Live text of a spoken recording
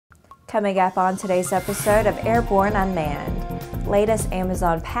Coming up on today's episode of Airborne-Unmanned, latest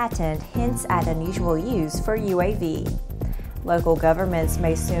Amazon patent hints at unusual use for UAV. Local governments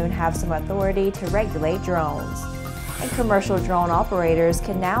may soon have some authority to regulate drones. And commercial drone operators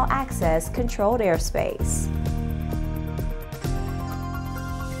can now access controlled airspace.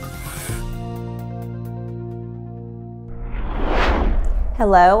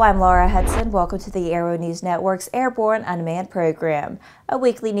 Hello, I'm Laura Hutson. Welcome to the Aero-News Network's Airborne Unmanned program, a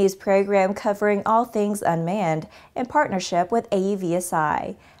weekly news program covering all things unmanned in partnership with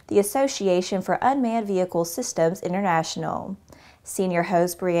AUVSI, the Association for Unmanned Vehicle Systems International. Senior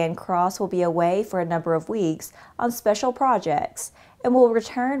host Brianne Cross will be away for a number of weeks on special projects and will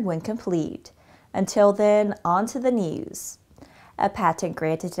return when complete. Until then, on to the news. A patent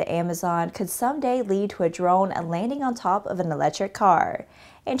granted to Amazon could someday lead to a drone landing on top of an electric car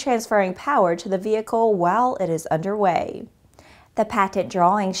and transferring power to the vehicle while it is underway. The patent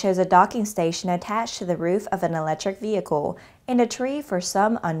drawing shows a docking station attached to the roof of an electric vehicle in a tree for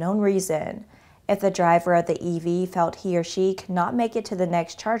some unknown reason. If the driver of the EV felt he or she could not make it to the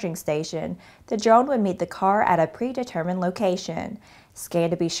next charging station, the drone would meet the car at a predetermined location, scan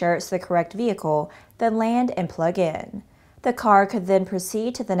to be sure it's the correct vehicle, then land and plug in. The car could then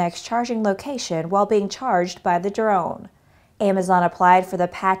proceed to the next charging location while being charged by the drone. Amazon applied for the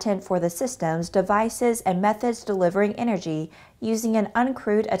patent for the systems, devices, and methods delivering energy using an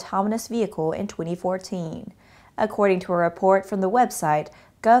uncrewed autonomous vehicle in 2014, according to a report from the website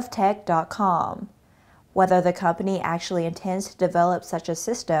govtech.com. Whether the company actually intends to develop such a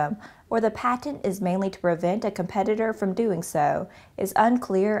system or the patent is mainly to prevent a competitor from doing so is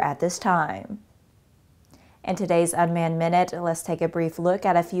unclear at this time. In today's Unmanned Minute, let's take a brief look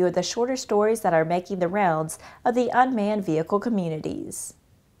at a few of the shorter stories that are making the rounds of the unmanned vehicle communities.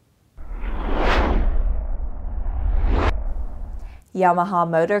 Yamaha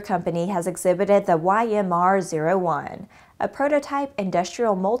Motor Company has exhibited the YMR-01, a prototype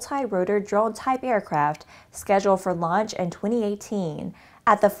industrial multi-rotor drone-type aircraft scheduled for launch in 2018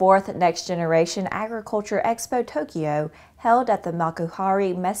 at the 4th Next Generation Agriculture Expo Tokyo, held at the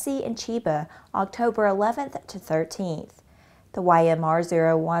Makuhari Messe in Chiba, October 11th to 13th. The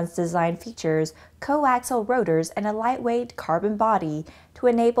YMR-01's design features coaxial rotors and a lightweight carbon body to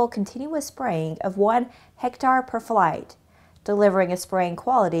enable continuous spraying of 1 hectare per flight, delivering a spraying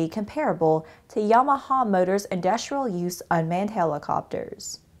quality comparable to Yamaha Motor's industrial use unmanned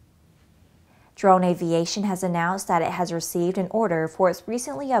helicopters. Drone Aviation has announced that it has received an order for its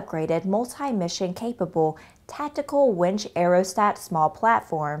recently upgraded multi-mission capable tactical winch Aerostat small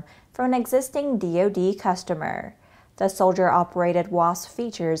platform from an existing DoD customer. The soldier-operated WASP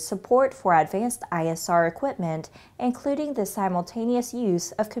features support for advanced ISR equipment, including the simultaneous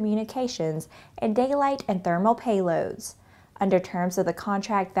use of communications and daylight and thermal payloads. Under terms of the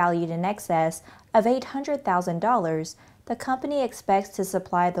contract valued in excess of $800,000, the company expects to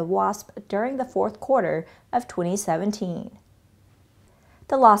supply the WASP during the fourth quarter of 2017.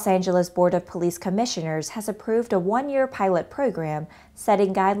 The Los Angeles Board of Police Commissioners has approved a one-year pilot program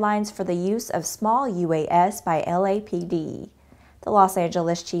setting guidelines for the use of small UAS by LAPD. The Los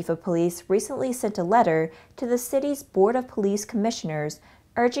Angeles Chief of Police recently sent a letter to the city's Board of Police Commissioners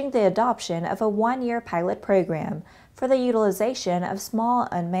urging the adoption of a one-year pilot program for the utilization of small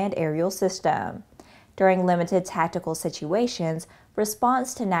unmanned aerial system during limited tactical situations,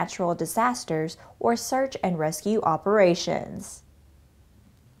 response to natural disasters, or search and rescue operations.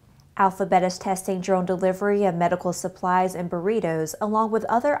 Alphabet is testing drone delivery of medical supplies and burritos along with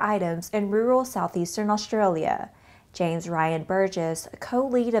other items in rural southeastern Australia. James Ryan Burgess,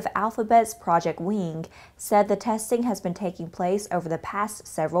 co-lead of Alphabet's Project Wing, said the testing has been taking place over the past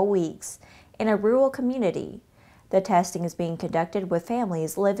several weeks in a rural community. The testing is being conducted with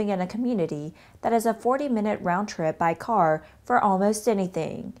families living in a community that is a 40-minute round trip by car for almost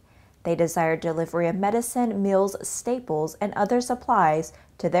anything. They desire delivery of medicine, meals, staples, and other supplies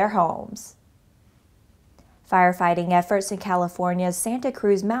to their homes. Firefighting efforts in California's Santa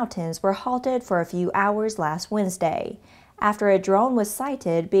Cruz Mountains were halted for a few hours last Wednesday after a drone was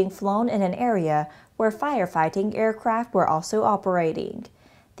sighted being flown in an area where firefighting aircraft were also operating.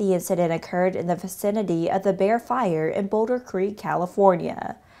 The incident occurred in the vicinity of the Bear Fire in Boulder Creek,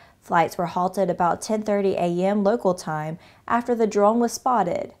 California. Flights were halted about 10:30 a.m. local time after the drone was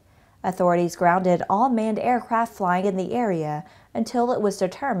spotted. Authorities grounded all manned aircraft flying in the area until it was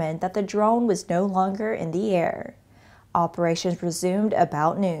determined that the drone was no longer in the air. Operations resumed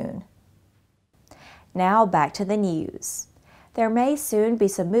about noon. Now back to the news. There may soon be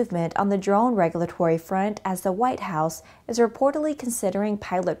some movement on the drone regulatory front as the White House is reportedly considering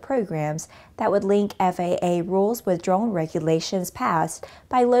pilot programs that would link FAA rules with drone regulations passed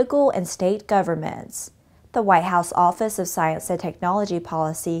by local and state governments. The White House Office of Science and Technology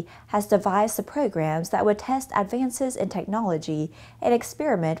Policy has devised the programs that would test advances in technology and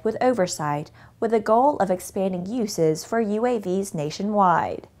experiment with oversight with the goal of expanding uses for UAVs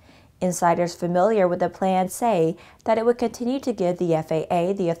nationwide. Insiders familiar with the plan say that it would continue to give the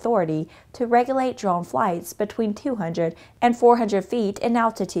FAA the authority to regulate drone flights between 200 and 400 feet in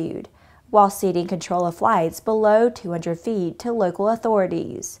altitude, while ceding control of flights below 200 feet to local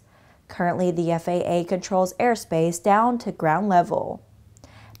authorities. Currently, the FAA controls airspace down to ground level.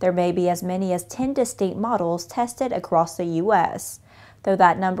 There may be as many as 10 distinct models tested across the U.S., though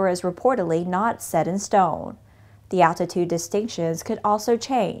that number is reportedly not set in stone. The altitude distinctions could also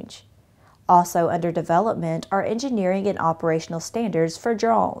change. Also under development are engineering and operational standards for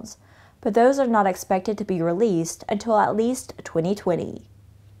drones, but those are not expected to be released until at least 2020.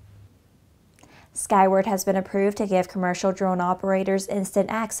 Skyward has been approved to give commercial drone operators instant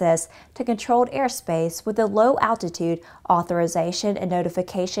access to controlled airspace with the low-altitude authorization and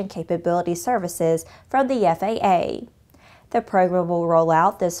notification capability services from the FAA. The program will roll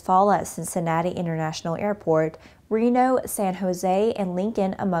out this fall at Cincinnati International Airport, Reno, San Jose, and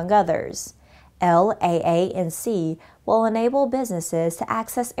Lincoln, among others. LAANC will enable businesses to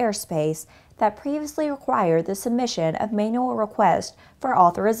access airspace that previously required the submission of manual requests for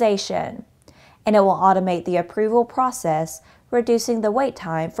authorization, and it will automate the approval process, reducing the wait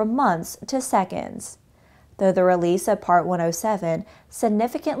time from months to seconds. Though the release of Part 107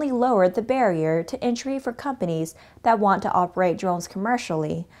 significantly lowered the barrier to entry for companies that want to operate drones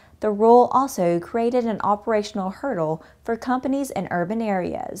commercially, the rule also created an operational hurdle for companies in urban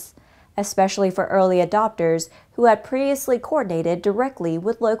areas, especially for early adopters who had previously coordinated directly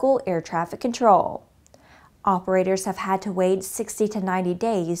with local air traffic control. Operators have had to wait 60 to 90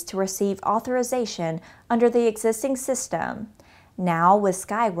 days to receive authorization under the existing system. Now, with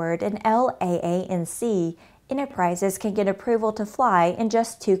Skyward and LAANC, enterprises can get approval to fly in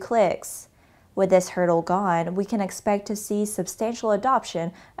just 2 clicks. With this hurdle gone, we can expect to see substantial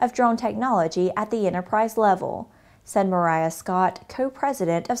adoption of drone technology at the enterprise level, said Mariah Scott,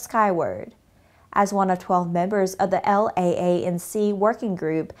 co-president of Skyward. As one of 12 members of the LAANC working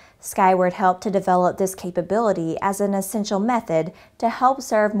group, Skyward helped to develop this capability as an essential method to help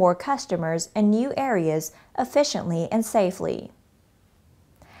serve more customers in new areas efficiently and safely.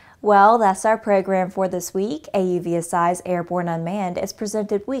 Well, that's our program for this week. AUVSI's Airborne Unmanned is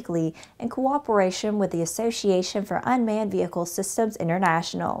presented weekly in cooperation with the Association for Unmanned Vehicle Systems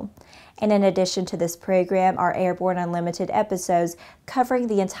International. And in addition to this program, our Airborne Unlimited episodes covering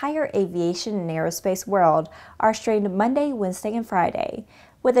the entire aviation and aerospace world are streamed Monday, Wednesday, and Friday,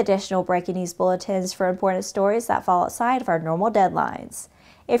 with additional breaking news bulletins for important stories that fall outside of our normal deadlines.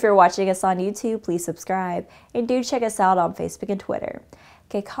 If you're watching us on YouTube, please subscribe, and do check us out on Facebook and Twitter.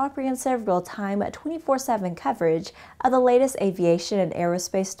 Get comprehensive, real-time, 24/7 coverage of the latest aviation and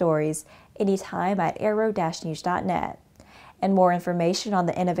aerospace stories anytime at aero-news.net. And more information on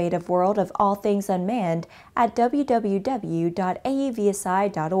the innovative world of all things unmanned at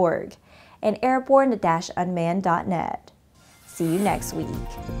www.auvsi.org and airborne-unmanned.net. See you next week.